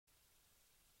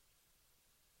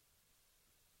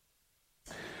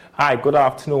Hi, good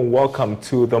afternoon. Welcome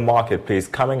to the Marketplace.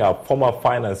 Coming up, former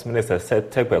Finance Minister Seth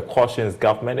Terkper cautions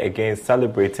government against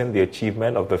celebrating the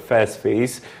achievement of the first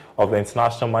phase of the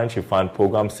International Monetary Fund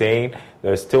program, saying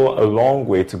there's still a long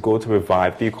way to go to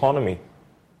revive the economy.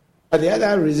 The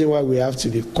other reason why we have to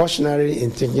be cautionary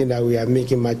in thinking that we are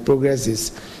making much progress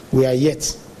is we are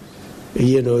yet,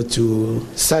 to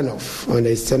sign off on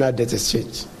the external debt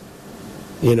exchange,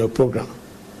 program.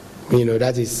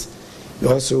 That is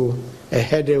also a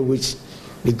header which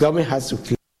the government has to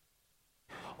clear.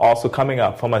 Also coming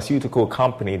up, pharmaceutical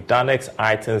company Danex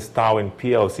Items Darwin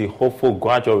PLC hopeful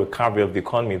gradual recovery of the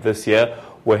economy this year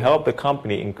will help the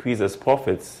company increase its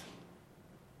profits.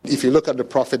 If you look at the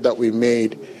profit that we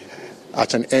made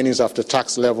at an earnings after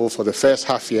tax level for the first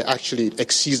half year, actually it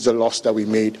exceeds the loss that we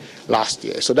made last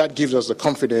year. So that gives us the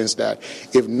confidence that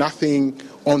if nothing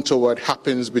untoward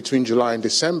happens between July and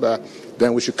December,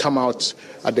 then we should come out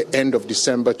at the end of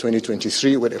December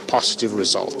 2023 with a positive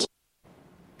result.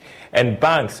 And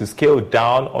banks to scale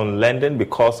down on lending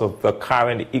because of the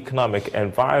current economic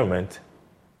environment.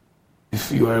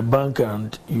 If you are a bank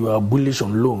and you are bullish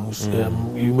on loans,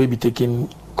 you may be taking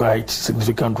quite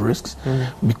significant risks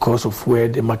because of where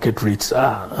the market rates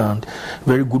are, and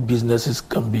very good businesses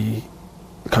can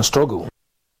struggle.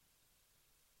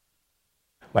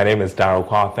 My name is Darryl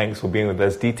Kwao. Thanks for being with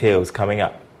us. Details coming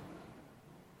up.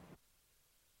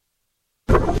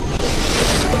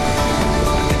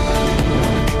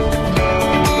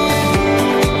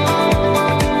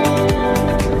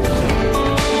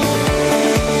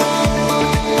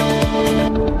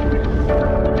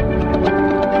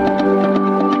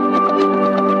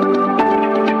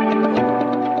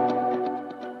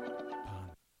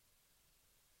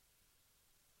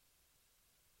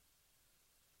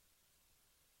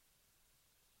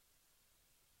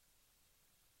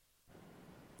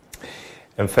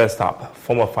 And first up,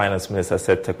 former Finance Minister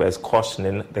Seth Terkper is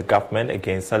cautioning the government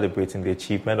against celebrating the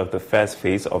achievement of the first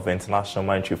phase of the International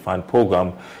Monetary Fund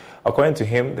program. According to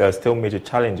him, there are still major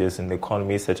challenges in the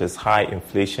economy, such as high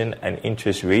inflation and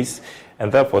interest rates,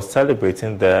 and therefore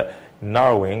celebrating the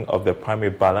narrowing of the primary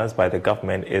balance by the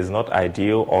government is not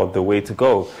ideal or the way to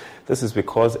go. This is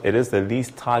because it is the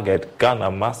least target Ghana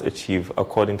must achieve,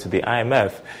 according to the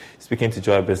IMF. Speaking to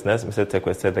Joy Business, Mr.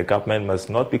 Terkper said the government must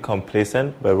not be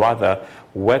complacent, but rather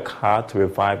work hard to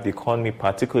revive the economy,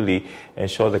 particularly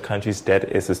ensure the country's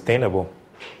debt is sustainable.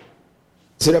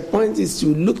 So the point is to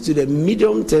look to the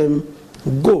medium-term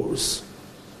goals,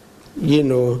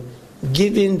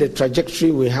 given the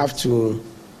trajectory we have to,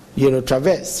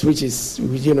 traverse, which is,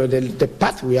 the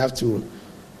path we have to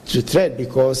tread,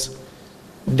 because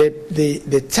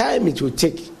the time it will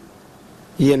take,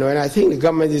 and I think the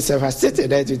government itself has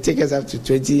stated that it will take us up to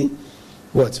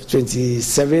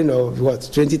 27 or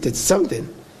 2030 something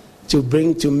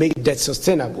to make debt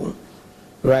sustainable,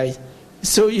 right?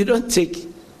 So you don't take,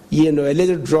 a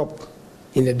little drop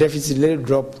in the deficit, a little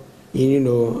drop in,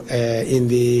 in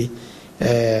the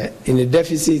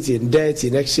deficit, in debt,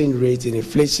 in exchange rate, in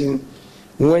inflation,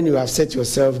 when you have set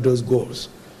yourself those goals.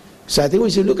 So I think we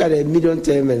should look at a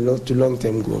medium-term and not to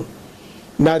long-term goal.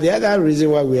 Now, the other reason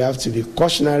why we have to be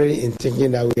cautionary in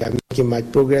thinking that we are making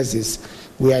much progress is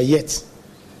we are yet,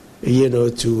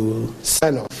 to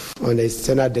sign off on the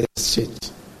external debt exchange,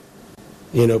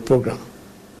 program.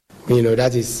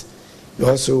 That is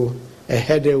also a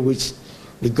header which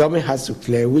the government has to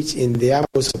clear, which in their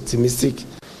most optimistic,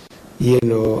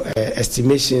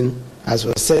 estimation, as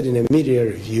was said in a media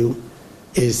review,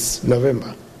 is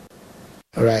November.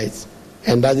 All right,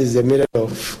 and that is the middle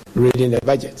of reading the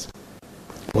budget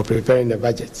or preparing the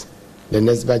budget, the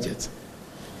next budget,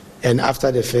 and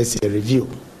after the first year review.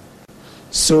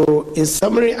 So, in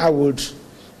summary, I would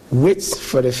wait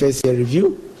for the first year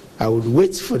review. I would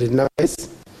wait for the numbers,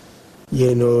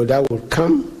 that will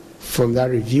come from that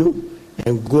review,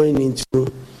 and going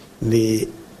into the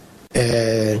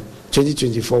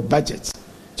 2024 budget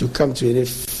to come to any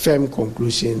firm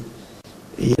conclusion,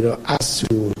 as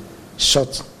to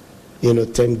short,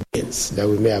 term gains that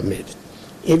we may have made.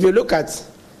 If you look at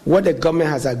what the government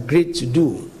has agreed to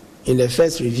do in the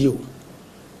first review,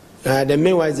 the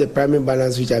main one is the primary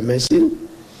balance, which I mentioned.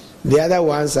 The other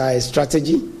ones are a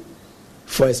strategy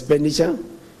for expenditure,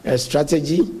 a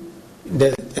strategy.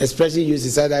 The expression used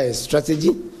is either a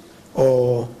strategy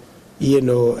or,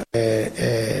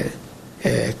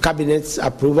 cabinet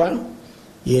approval,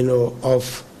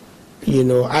 of,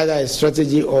 either a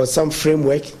strategy or some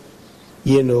framework,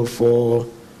 for,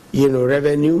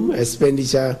 revenue,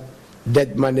 expenditure,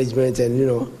 debt management,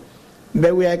 and,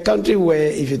 but we are a country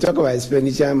where if you talk about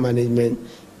expenditure management,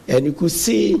 and you could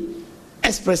see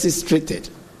expressly stated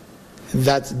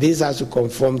that this has to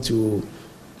conform to,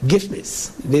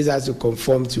 GIFMIS. This has to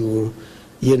conform to,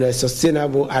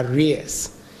 sustainable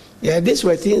arrears. Yeah, these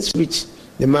were things which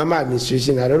the Mahama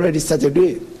administration had already started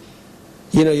doing.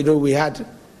 We had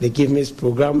the GIFMIS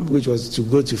program, which was to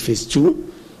go to phase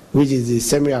 2, which is the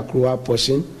semi-accrual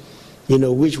portion,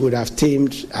 which would have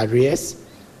tamed arrears.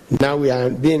 Now we are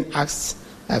being asked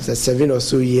after 7 or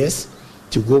so years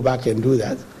to go back and do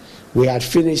that. We had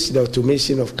finished the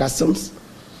automation of customs,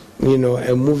 and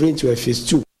moving to a phase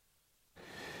 2.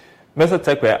 Mr.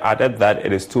 Tekwe added that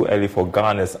it is too early for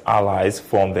Ghana's allies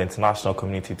from the international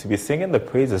community to be singing the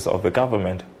praises of the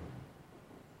government.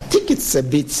 I think it's a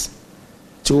bit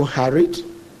too hurried,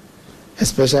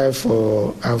 especially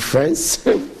for our friends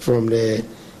from the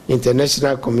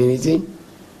international community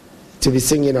to be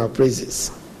singing our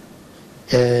praises.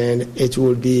 And it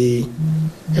will be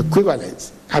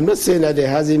equivalent. I'm not saying that there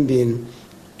hasn't been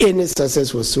any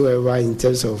success whatsoever in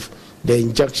terms of the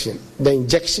injection,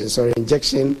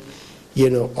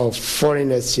 of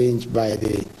foreign exchange by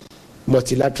the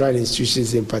multilateral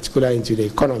institutions, in particular into the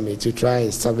economy, to try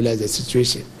and stabilize the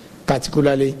situation,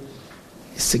 particularly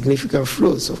significant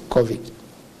flows of COVID.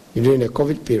 During the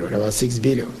COVID period, about 6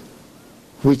 billion,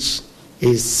 which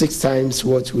is 6 times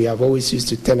what we have always used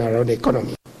to turn around the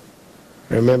economy.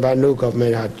 Remember, no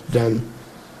government had done,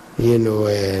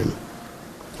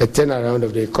 a turnaround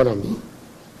of the economy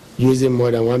using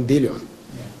more than 1 billion.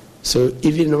 So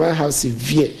even no matter how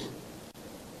severe,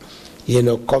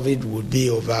 COVID would be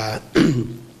over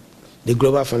the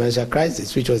global financial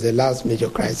crisis, which was the last major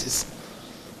crisis,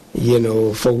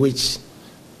 for which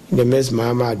the Ms.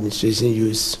 Mahama administration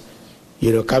used,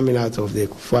 coming out of the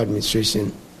Kufuor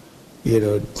administration,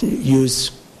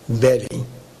 used barely,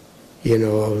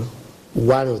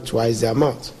 1 or twice the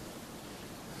amount.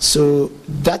 So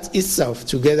that itself,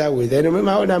 together with, and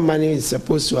remember how that money is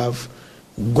supposed to have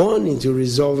gone into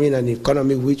resolving an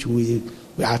economy which we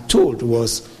are told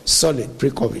was solid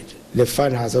pre-COVID. The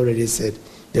fund has already said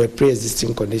there were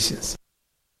pre-existing conditions.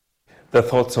 The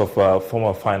thoughts of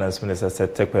former Finance Minister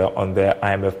Seth Terkper on the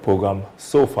IMF program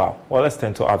so far. Well, let's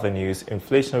turn to other news.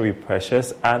 Inflationary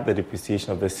pressures and the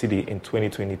depreciation of the cedi in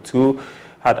 2022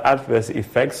 had adverse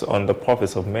effects on the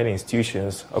profits of many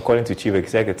institutions, according to Chief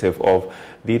Executive of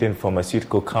leading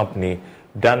pharmaceutical company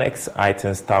Danex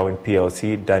Items Towing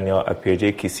PLC, Daniel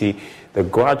Appiagyei-Kissi. The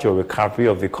gradual recovery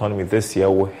of the economy this year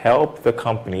will help the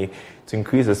company to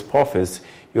increase its profits.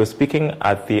 He was speaking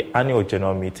at the annual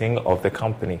general meeting of the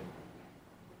company.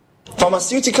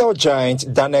 Pharmaceutical giant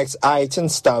Danex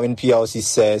Items Towing PLC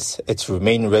says it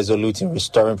remained resolute in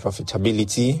restoring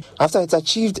profitability after it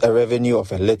achieved a revenue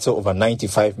of a little over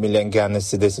 95 million Ghana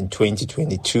cedis in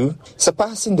 2022,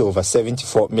 surpassing the over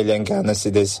 74 million Ghana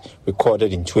cedis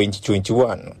recorded in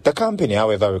 2021. The company,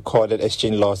 however, recorded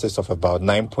exchange losses of about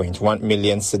 9.1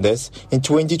 million cedis in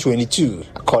 2022.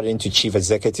 According to Chief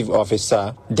Executive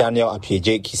Officer Daniel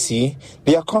Appiagyei-Kissi,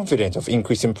 they are confident of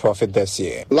increasing profit this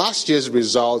year. Last year's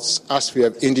results, as we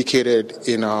have indicated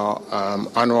in our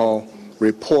annual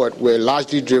report, were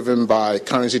largely driven by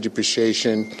currency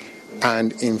depreciation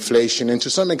and inflation, and to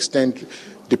some extent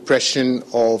depression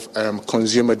of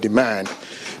consumer demand.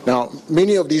 Now,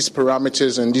 many of these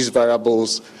parameters and these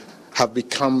variables have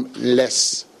become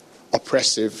less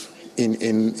oppressive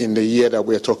in the year that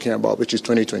we're talking about, which is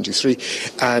 2023,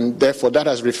 and therefore that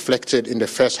has reflected in the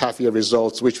first half year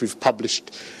results, which we've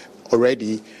published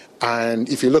already. And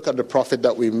if you look at the profit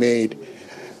that we made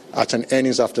at an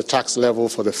earnings after tax level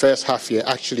for the first half year,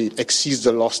 actually it exceeds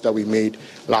the loss that we made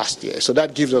last year. So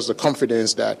that gives us the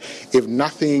confidence that if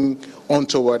nothing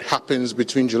untoward happens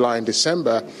between July and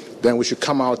December, then we should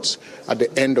come out at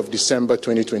the end of December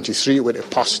 2023 with a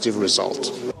positive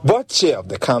result. Board chair of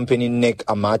the company, Nick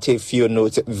Amatefio,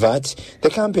 noted that the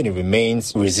company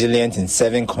remains resilient in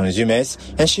serving consumers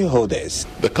and shareholders.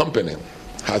 The company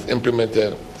has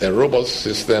implemented a robust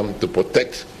system to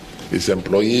protect its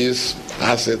employees,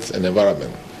 assets, and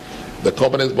environment. The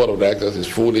company's board of directors is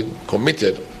fully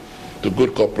committed to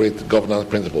good corporate governance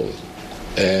principles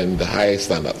and high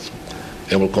standards,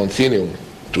 and will continue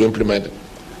to implement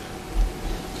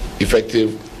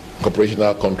effective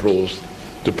operational controls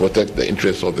to protect the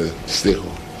interests of the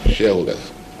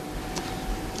shareholders.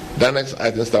 Danex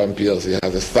Items Towing PLC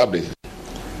has established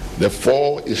the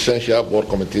 4 essential board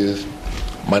committees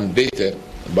mandated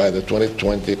by the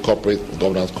 2020 Corporate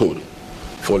Governance Code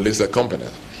for listed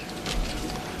companies.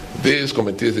 These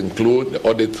committees include the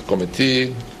Audit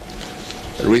Committee,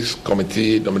 Risk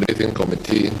Committee, Nominating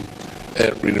Committee,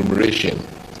 and Remuneration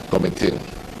Committee.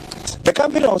 The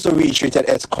company also reiterated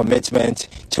its commitment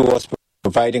towards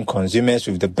providing consumers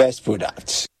with the best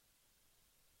products.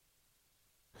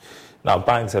 Now,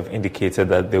 banks have indicated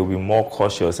that they will be more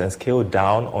cautious and scale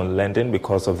down on lending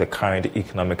because of the current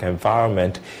economic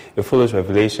environment. It follows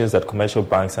revelations that commercial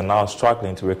banks are now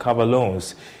struggling to recover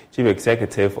loans. Chief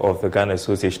Executive of the Ghana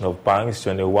Association of Banks,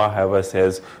 Johnny Waugh, however,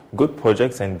 says good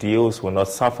projects and deals will not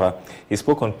suffer. He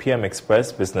spoke on PM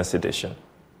Express Business Edition.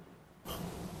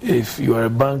 If you are a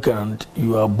bank and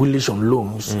you are bullish on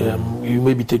loans, you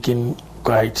may be taking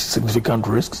quite significant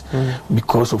risks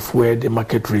because of where the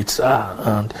market rates are,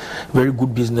 and very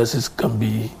good businesses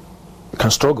can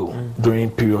struggle during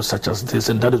periods such as this,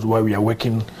 and that is why we are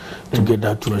working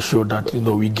together to ensure that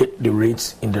we get the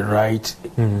rates in the right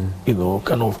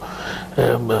kind of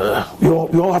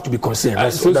we all have to be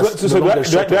concerned. So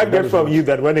do I get from you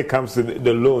that when it comes to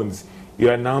the loans, you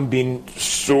are now being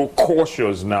so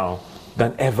cautious now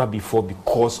than ever before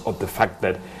because of the fact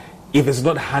that if it's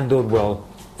not handled well,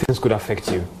 things could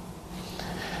affect you?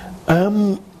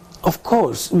 Of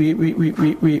course,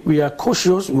 we are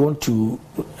cautious. We want to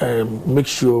make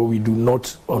sure we do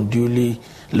not unduly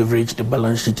leverage the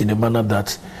balance sheet in a manner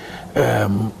that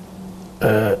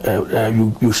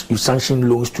you sanction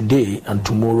loans today and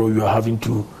tomorrow you are having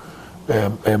to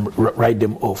write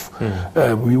them off.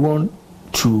 We want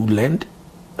to lend,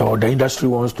 or the industry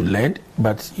wants to lend,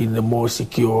 but in a more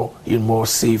secure, in more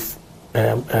safe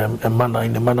manner,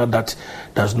 in a manner that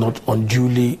does not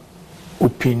unduly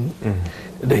open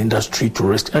the industry to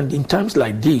risk. And in times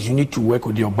like this, you need to work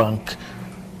with your bank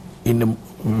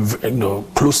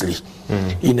closely,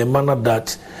 in a manner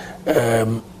that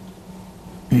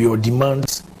your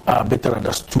demands are better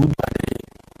understood by the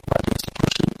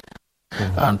institution,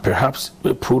 and perhaps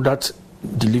the product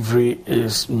delivery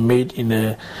is made in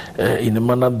a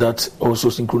manner that also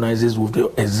synchronizes with the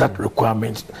exact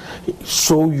requirements,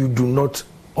 so you do not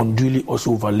unduly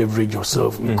also over leverage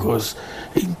yourself, because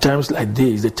in times like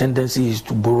this the tendency is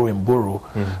to borrow and borrow,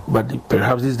 but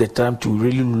perhaps this is the time to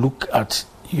really look at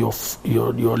your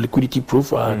liquidity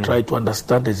profile and try to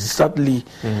understand exactly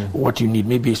what you need.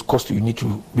 Maybe it's cost you need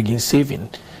to begin saving,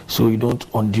 so you don't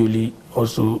unduly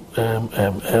also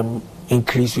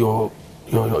increase your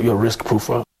risk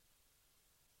profile.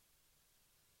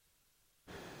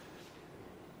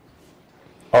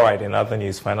 All right, in other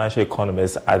news, financial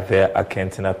economist at the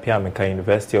Akentina Piamika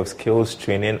University of Skills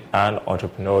Training and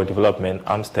Entrepreneurial Development,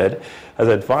 Amstead, has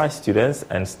advised students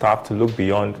and staff to look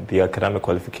beyond their academic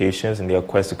qualifications in their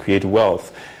quest to create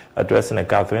wealth. Addressing a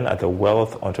gathering at the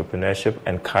Wealth, Entrepreneurship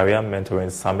and Career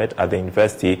Mentoring Summit at the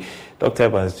university, Dr.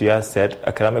 Evans Dua said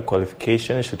academic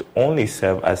qualifications should only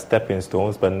serve as stepping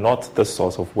stones but not the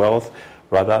source of wealth,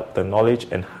 rather the knowledge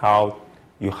and how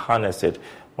you harness it.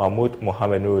 Mahmoud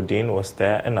Mohamed Nuruddin was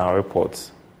there in our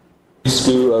reports.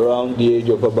 School around the age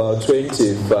of about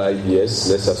 25 years,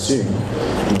 let's assume,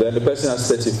 then the person has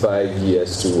 35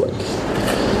 years to work.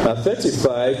 Now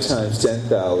 35 times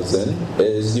 10,000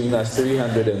 is giving us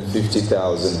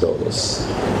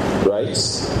 $350,000. Right?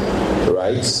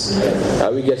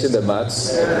 Are we getting the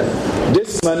maths?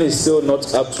 This money is still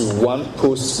not up to one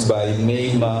post by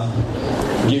Neymar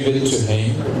given to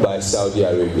him by Saudi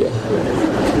Arabia.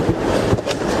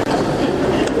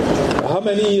 How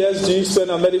many years do you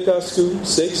spend at medical school?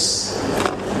 6.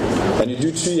 And you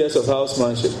do 2 years of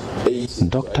housemanship. 8.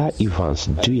 Dr. Evans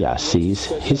Dua says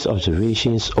his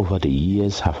observations over the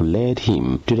years have led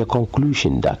him to the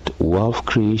conclusion that wealth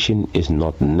creation is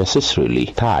not necessarily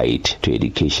tied to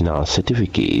educational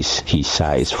certificates. He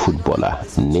cites footballer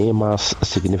Neymar's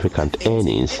significant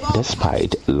earnings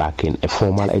despite lacking a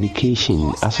formal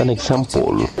education as an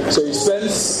example. So you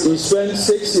spend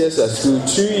 6 years at school,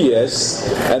 2 years,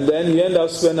 and then you end up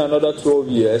spending another 12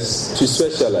 years to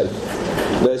specialize.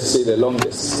 Let's say the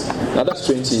longest. Now that's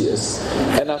 20 years.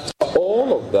 And after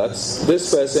all of that, this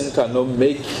person cannot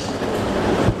make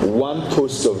one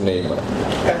post of Neymar.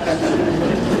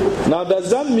 Now, does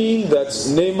that mean that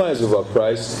Neymar is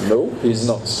overpriced? No, he's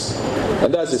not.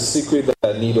 And that's a secret that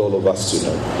I need all of us to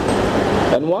know.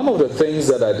 And one of the things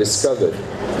that I discovered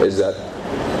is that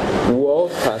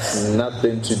wealth has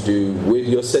nothing to do with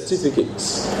your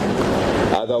certificates.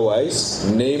 Otherwise,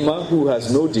 Neymar, who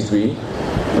has no degree,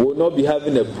 will not be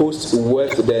having a post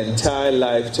worth the entire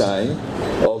lifetime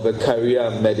of a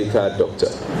career medical doctor.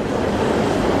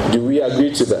 Do we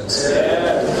agree to that?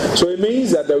 So it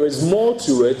means that there is more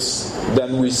to it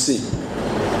than we see.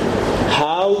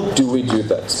 How do we do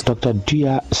that? Dr.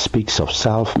 Dua speaks of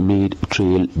self-made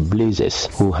trailblazers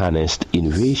who harnessed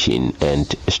innovation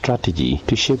and strategy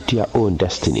to shape their own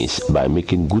destinies by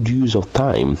making good use of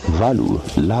time, value,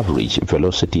 leverage,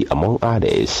 velocity, among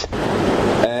others.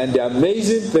 And the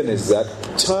amazing thing is that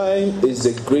time is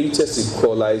the greatest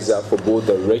equalizer for both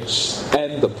the rich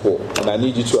and the poor. And I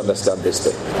need you to understand this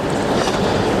thing.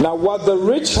 Now, what the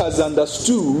rich has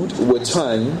understood with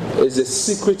time is a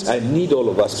secret I need all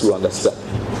of us to understand.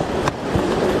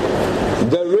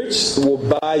 The rich will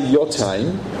buy your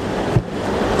time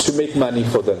to make money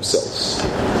for themselves,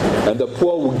 and the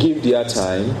poor will give their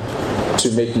time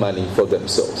to make money for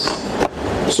themselves.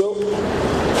 So,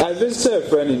 I visited a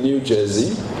friend in New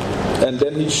Jersey, and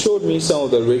then he showed me some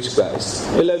of the rich guys.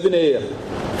 11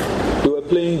 a.m., they were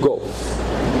playing golf.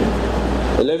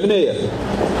 11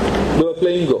 a.m., they were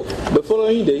playing golf. The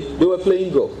following day, they were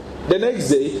playing golf. The next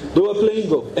day, they were playing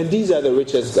golf. And these are the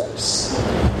richest guys.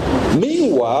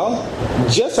 Meanwhile,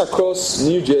 just across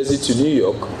New Jersey to New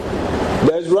York,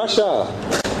 there's rush hour.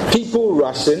 People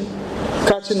rushing,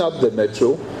 catching up the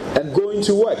metro, and going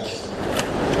to work.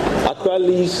 Accra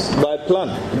leaves by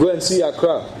plan. Go and see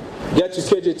Accra. Get to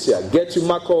KJTia. Get to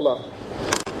Makola.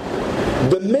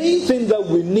 The main thing that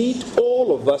we need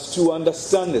all of us to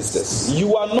understand is this.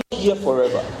 You are not here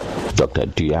forever. Dr.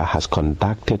 Dua has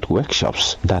conducted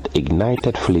workshops that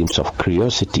ignited flames of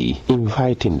curiosity,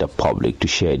 inviting the public to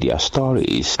share their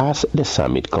stories. As the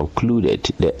summit concluded,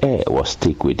 the air was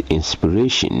thick with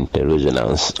inspiration. The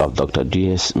resonance of Dr.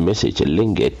 Dua's message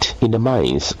lingered in the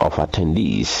minds of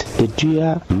attendees. The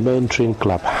Dua Mentoring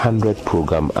Club 100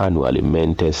 program annually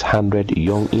mentors 100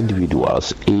 young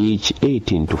individuals aged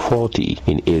 18 to 40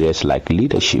 in areas like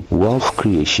leadership, wealth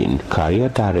creation, career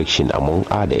direction, among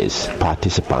others.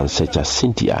 Participants such as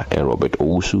Cynthia and Robert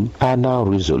Owusu are now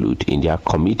resolute in their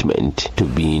commitment to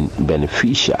being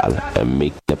beneficial and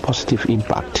make a positive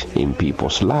impact in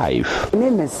people's life. My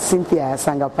name is Cynthia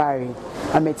Sangapari.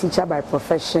 I'm a teacher by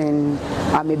profession,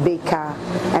 I'm a baker,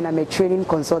 and I'm a training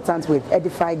consultant with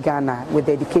Edify Ghana with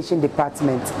the Education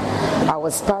Department. I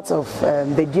was part of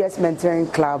the DS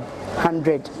Mentoring Club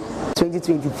 100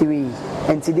 2023,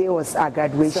 and today was our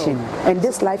graduation. And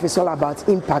this life is all about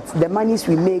impact. The monies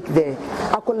we make, the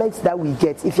accolades that we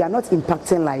get, if you are not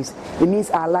impacting lives, it means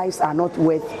our lives are not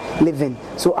worth living.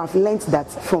 So I've learned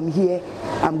that from here,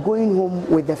 I'm going home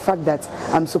with the fact that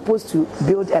I'm supposed to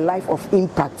build a life of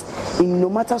impact in no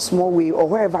matter small way or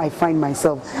wherever I find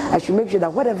myself. I should make sure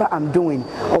that whatever I'm doing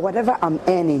or whatever I'm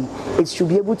earning, it should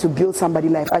be able to build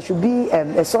somebody's life. I should be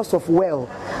a source of wealth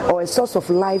or a source of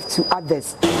life to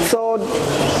others. So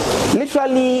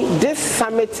literally this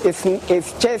summit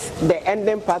is just the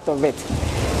ending part of it.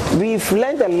 We've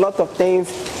learned a lot of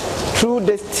things through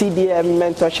this TDM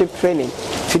mentorship training.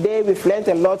 Today we've learned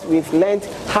a lot. We've learned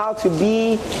how to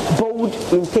be bold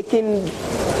in taking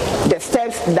the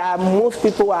steps that most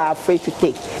people are afraid to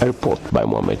take. A report by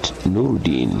Mohamed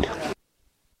Nuruddin.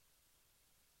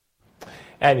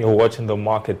 And you're watching The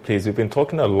Marketplace. We've been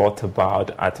talking a lot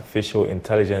about artificial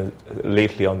intelligence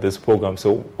lately on this program.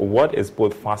 So what is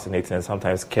both fascinating and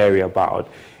sometimes scary about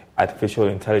artificial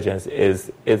intelligence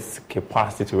is its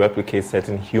capacity to replicate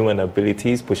certain human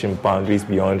abilities, pushing boundaries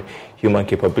beyond human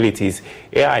capabilities.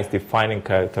 AI's defining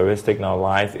characteristic now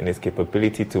lies in its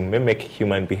capability to mimic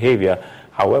human behavior.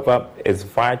 However, it's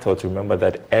vital to remember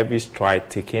that every stride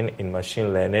taken in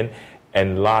machine learning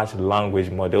and large language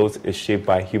models is shaped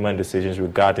by human decisions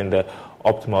regarding the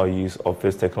optimal use of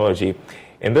this technology.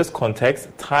 In this context,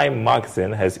 Time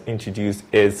Magazine has introduced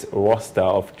its roster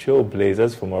of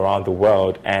trailblazers from around the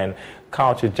world, and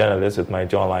culture journalist with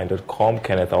myjournline.com,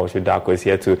 Kenneth Awosho-Darko, is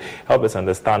here to help us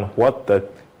understand what the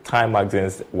Time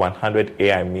Magazine's 100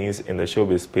 AI means in the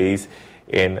showbiz space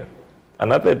in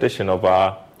another edition of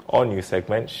our all-new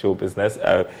segment, Show Business.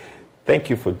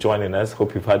 Thank you for joining us.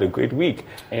 Hope you've had a great week.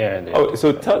 Yeah.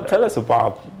 So tell us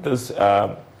about this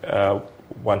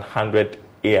 100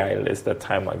 AI list that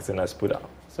Time Magazine has put out.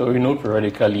 So,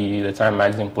 periodically the Time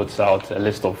Magazine puts out a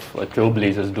list of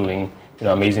trailblazers doing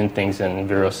amazing things in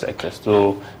various sectors.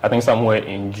 So I think somewhere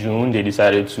in June they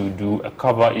decided to do a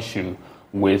cover issue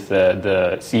with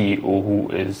the CEO, who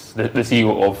is the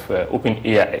CEO of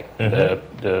OpenAI,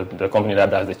 the company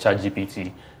that does the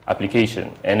ChatGPT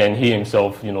application. And then he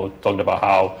himself, talked about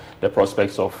how the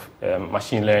prospects of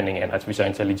machine learning and artificial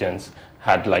intelligence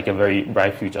had like a very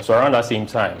bright future. So around that same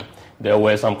time, there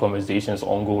were some conversations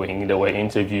ongoing. There were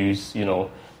interviews.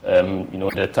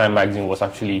 The Time Magazine was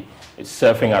actually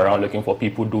surfing around looking for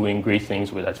people doing great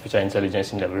things with artificial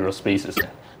intelligence in the various spaces.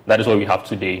 That is what we have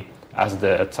today as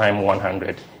the Time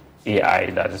 100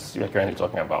 AI that we're currently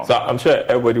talking about. So I'm sure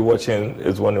everybody watching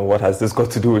is wondering, what has this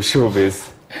got to do with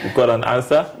showbiz? You've got an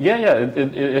answer? Yeah,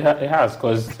 it has,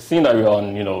 because seeing that we're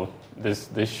on,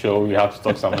 this show, we have to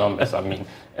talk some numbers.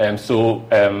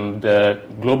 The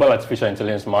global artificial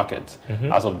intelligence market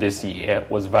as of this year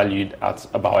was valued at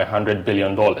about $100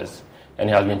 billion, and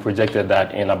it has been projected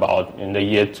that in the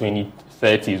year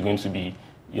 2030 is going to be,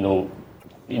 in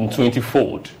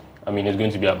 20-fold. I mean, it's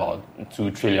going to be about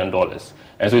 $2 trillion.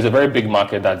 And so it's a very big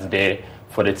market that's there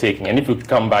for the taking. And if you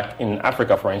come back in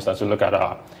Africa, for instance, to look at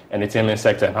our entertainment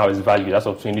sector and how it's valued, as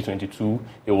of 2022,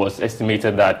 it was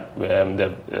estimated that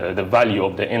the value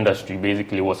of the industry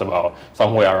basically was about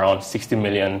somewhere around $60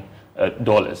 million.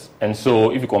 And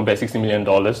so if you compare $60 million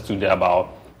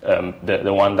to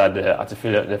the one that the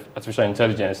artificial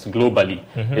intelligence globally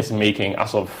is making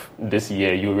as of this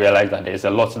year, you realize that there's a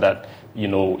lot that,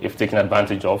 if taken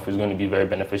advantage of, is going to be very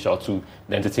beneficial to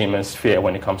the entertainment sphere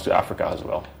when it comes to Africa as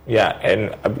well. Yeah,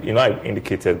 and I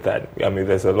indicated that,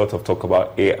 there's a lot of talk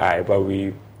about AI, but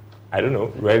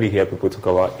rarely hear people talk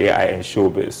about AI and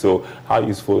showbiz. So how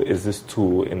useful is this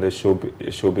tool in the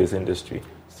showbiz industry?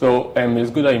 So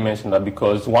it's good that you mentioned that,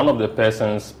 because one of the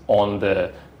persons on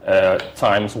the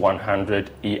Times 100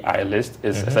 AI list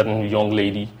is a certain young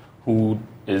lady who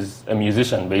is a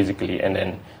musician, basically, and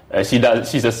then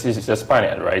she's a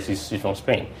Spaniard, right? She's from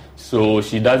Spain. So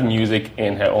she does music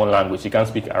in her own language. She can't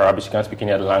speak Arabic, she can't speak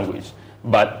any other language.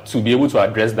 But to be able to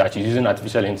address that, she's using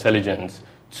artificial intelligence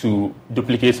to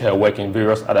duplicate her work in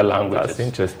various other languages. That's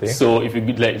interesting. So if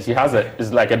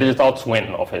it's like a digital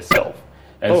twin of herself.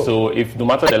 And so if no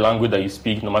matter the language that you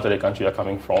speak, no matter the country you're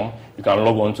coming from, you can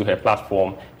log on to her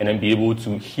platform and then be able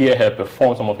to hear her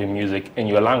perform some of her music in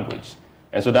your language.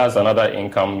 And so that's another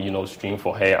income, stream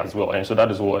for her as well. And so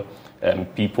that is what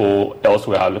people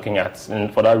elsewhere are looking at.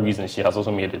 And for that reason, she has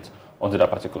also made it onto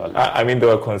that particular list. There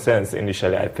were concerns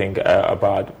initially, I think,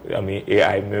 about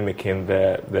AI mimicking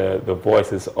the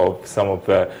voices of some of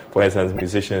the, for instance,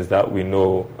 musicians that we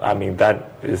know.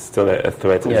 That is still a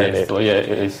threat, isn't it?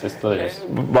 It still is.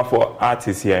 But for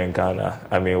artists here in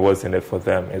Ghana, what's in it for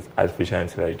them is artificial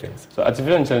intelligence. So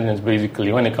artificial intelligence,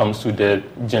 basically, when it comes to the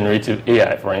generative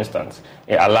AI, for instance,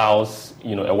 it allows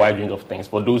a wide range of things.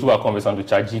 For those who are conversant with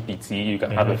ChatGPT, you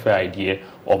can have a fair idea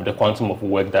of the quantum of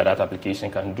work that application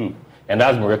can do. And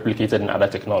that's been replicated in other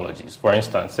technologies. For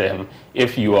instance,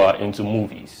 if you are into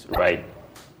movies, right,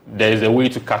 there is a way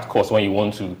to cut costs when you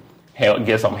want to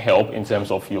get some help in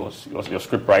terms of your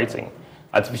script writing.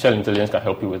 Artificial intelligence can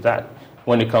help you with that.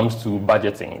 When it comes to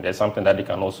budgeting, there's something that they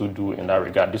can also do in that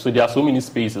regard. So there are so many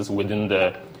spaces within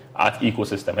the art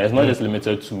ecosystem. And it's not just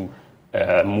limited to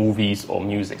movies or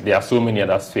music. There are so many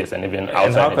other spheres, and even outside.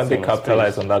 And how can they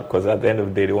capitalize on that? Because at the end of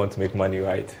the day, they want to make money,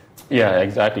 right? Yeah,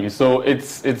 exactly. So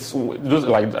it's those,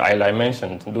 like I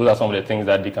mentioned, those are some of the things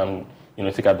that they can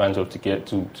take advantage of to get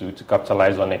to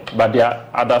capitalize on it. But there are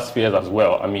other spheres as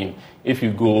well. If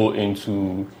you go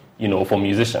into for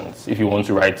musicians, if you want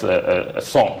to write a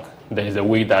song, there is a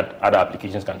way that other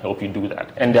applications can help you do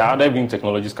that. And there are other new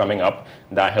technologies coming up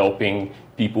that are helping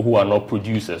people who are not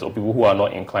producers or people who are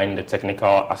not inclined in the technical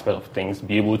aspect of things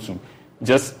be able to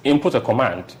just input a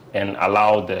command and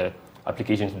allow the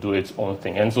application to do its own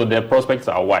thing. And so the prospects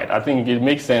are wide. I think it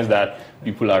makes sense that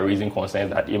people are raising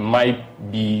concerns that it might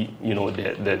be,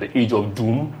 the age of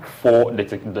doom for the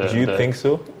Do you think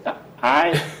so?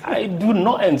 I do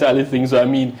not entirely think so.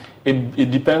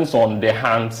 It depends on the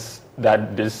hands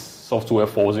that this software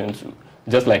falls into.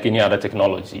 Just like any other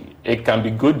technology, it can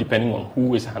be good depending on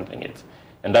who is handling it.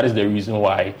 And that is the reason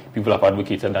why people have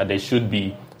advocated that there should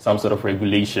be some sort of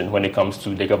regulation when it comes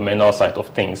to the governmental side of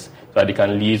things, so that they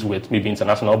can liaise with maybe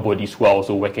international bodies who are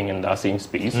also working in that same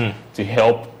space to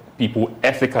help people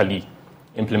ethically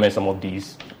implement some of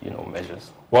these measures.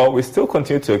 Well, we still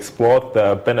continue to explore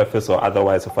the benefits or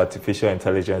otherwise of artificial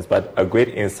intelligence, but a great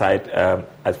insight,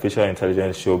 artificial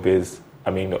intelligence showbiz,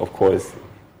 of course,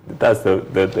 that's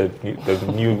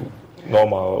the new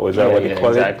normal, or is that what they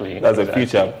call it? That's the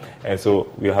future. And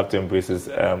so we have to embrace this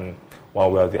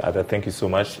one way or the other. Thank you so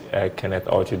much, Kenneth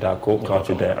Orchidako,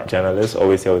 culture journalist,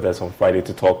 always here with us on Friday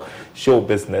to talk show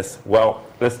business. Well,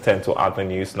 let's turn to other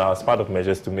news now. As part of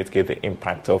measures to mitigate the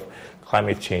impact of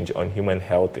climate change on human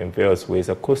health in various ways,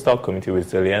 a Coastal Community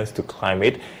Resilience to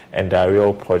Climate and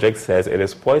Diarrheal Project says it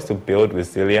is poised to build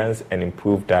resilience and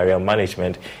improve diarrhea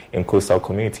management in coastal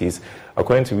communities.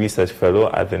 According to research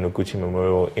fellow at the Noguchi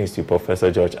Memorial Institute,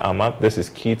 Professor George Ama, this is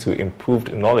key to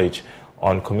improved knowledge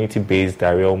on community-based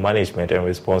diarrheal management and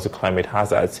response to climate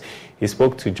hazards. He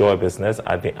spoke to Joy Business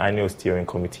at the annual steering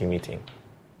committee meeting.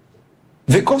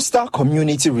 The Coastal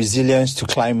Community Resilience to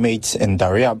Climate and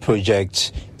Diarrhea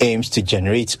Project aims to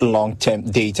generate long-term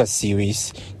data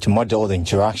series to model the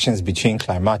interactions between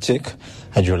climatic,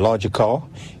 hydrological,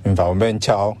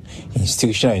 environmental,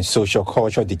 institutional, and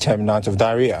social-cultural determinants of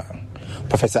diarrhea.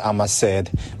 Professor Amma said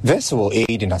this will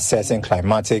aid in assessing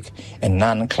climatic and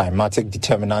non-climatic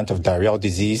determinant of diarrheal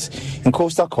disease in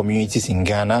coastal communities in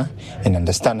Ghana and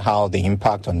understand how they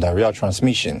impact on diarrheal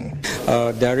transmission.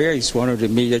 Diarrhea is one of the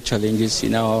major challenges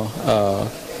in our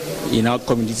in our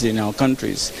communities, in our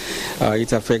countries.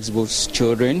 It affects both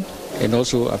children and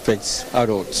also affects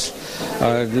adults.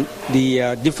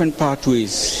 The different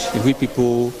pathways in which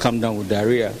people come down with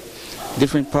diarrhea,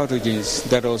 different pathogens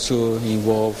that also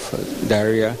involve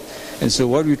diarrhea. And so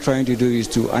what we're trying to do is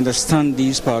to understand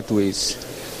these pathways,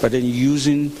 but then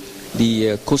using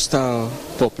the coastal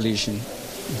population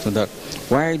for that.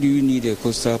 Why do you need a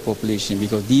coastal population?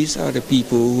 Because these are the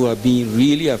people who are being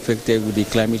really affected with the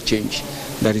climate change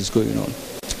that is going on,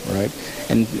 right?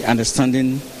 And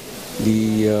understanding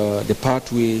the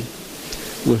pathway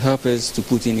will help us to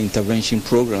put in intervention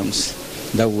programs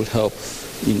that will help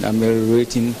in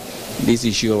ameliorating this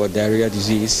issue of diarrhea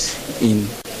disease in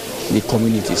the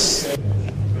communities.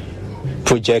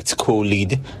 Project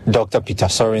co-lead Dr. Peter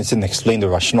Sorensen explained the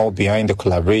rationale behind the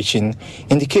collaboration,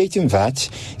 indicating that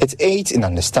it aids in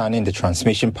understanding the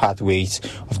transmission pathways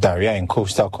of diarrhea in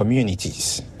coastal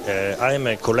communities. I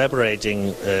am collaborating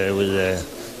with the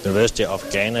University of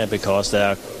Ghana because they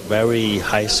are very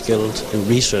high-skilled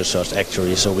researchers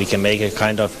actually, so we can make a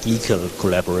kind of equal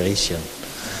collaboration.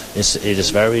 It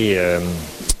is very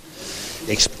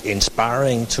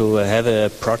inspiring to have a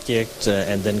project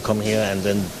and then come here and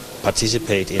then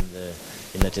participate in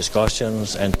the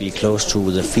discussions and be close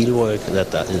to the fieldwork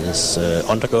that is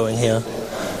undergoing here,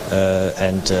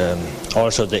 and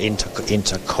also the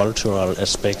intercultural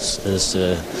aspects is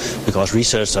because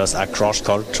researchers are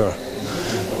cross-cultural.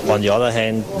 On the other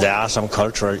hand, there are some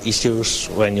cultural issues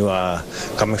when you are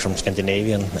coming from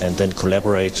Scandinavian and then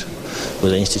collaborate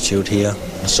with the institute here.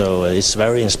 So it's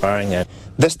very inspiring.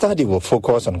 The study will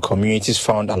focus on communities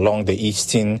found along the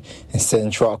eastern and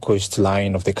central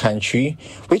coastline of the country,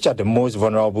 which are the most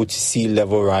vulnerable to sea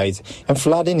level rise and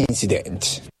flooding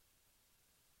incidents.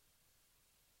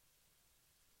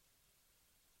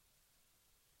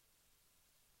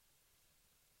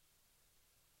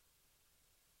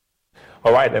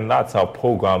 All right, and that's our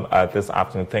program this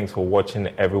afternoon. Thanks for watching,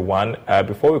 everyone.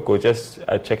 Before we go, just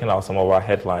checking out some of our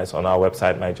headlines on our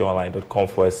website,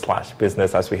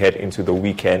 nigeriaonline.com/business as we head into the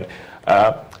weekend.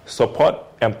 Support,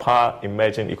 empower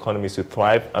emerging economies to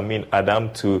thrive. Amin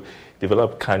Adam to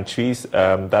develop countries.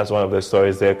 That's one of the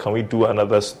stories there. Can we do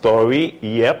another story?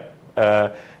 Yep.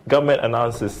 Government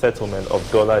announces settlement of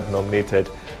dollar-denominated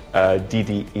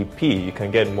DDEP. You can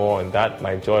get more on that,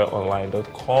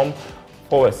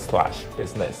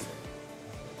 myjoyaonline.com/business.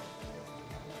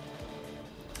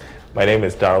 My name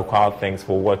is Darryl Kwao. Thanks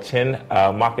for watching.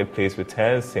 Marketplace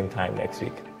returns same time next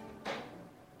week.